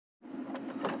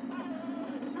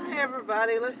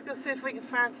everybody, let's go see if we can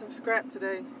find some scrap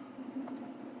today.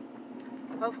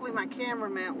 Hopefully my camera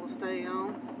mount will stay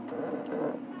on.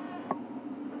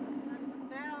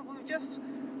 Now we've just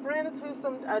ran into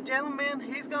a gentleman.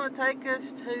 He's going to take us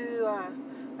to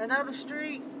another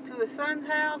street to his son's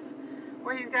house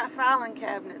where he's got filing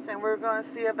cabinets, and we're going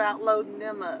to see about loading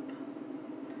them up.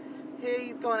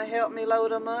 He's going to help me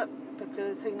load them up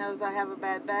because he knows I have a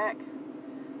bad back.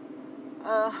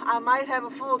 I might have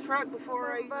a full truck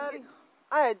before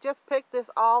I had just picked this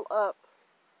all up.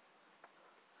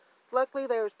 Luckily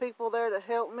there was people there to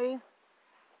help me.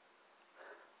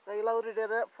 They loaded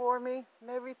it up for me and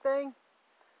everything.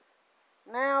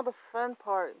 Now the fun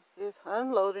part is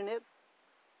unloading it.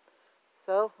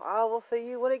 So I will see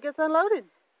you when it gets unloaded.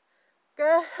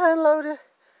 Okay, unloaded.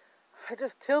 I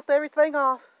just tilt everything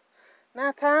off.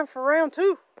 Now time for round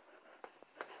 2.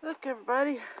 Look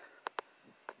everybody.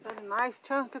 Got a nice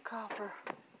chunk of copper.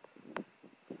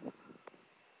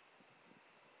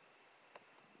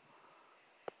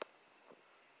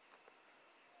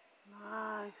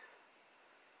 Nice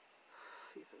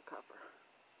piece of copper.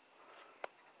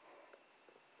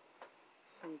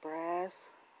 Some brass.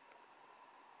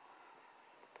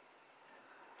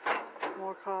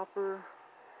 More copper.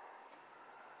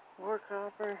 More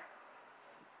copper.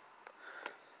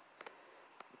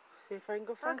 See if I can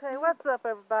go find some. Okay, what's up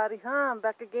everybody? I'm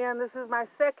back again. This is my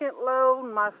second load,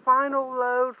 my final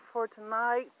load for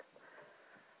tonight.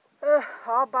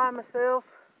 All by myself.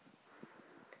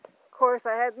 Of course,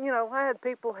 I had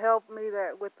people help me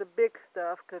with the big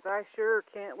stuff because I sure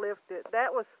can't lift it.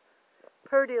 That was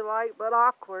pretty light but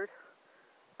awkward.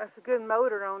 That's a good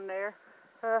motor on there.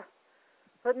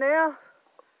 But now,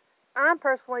 I'm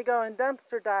personally going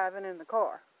dumpster diving in the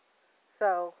car.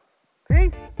 So,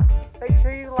 peace. Make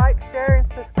sure you like, share,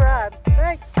 and subscribe.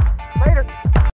 Thanks. Later.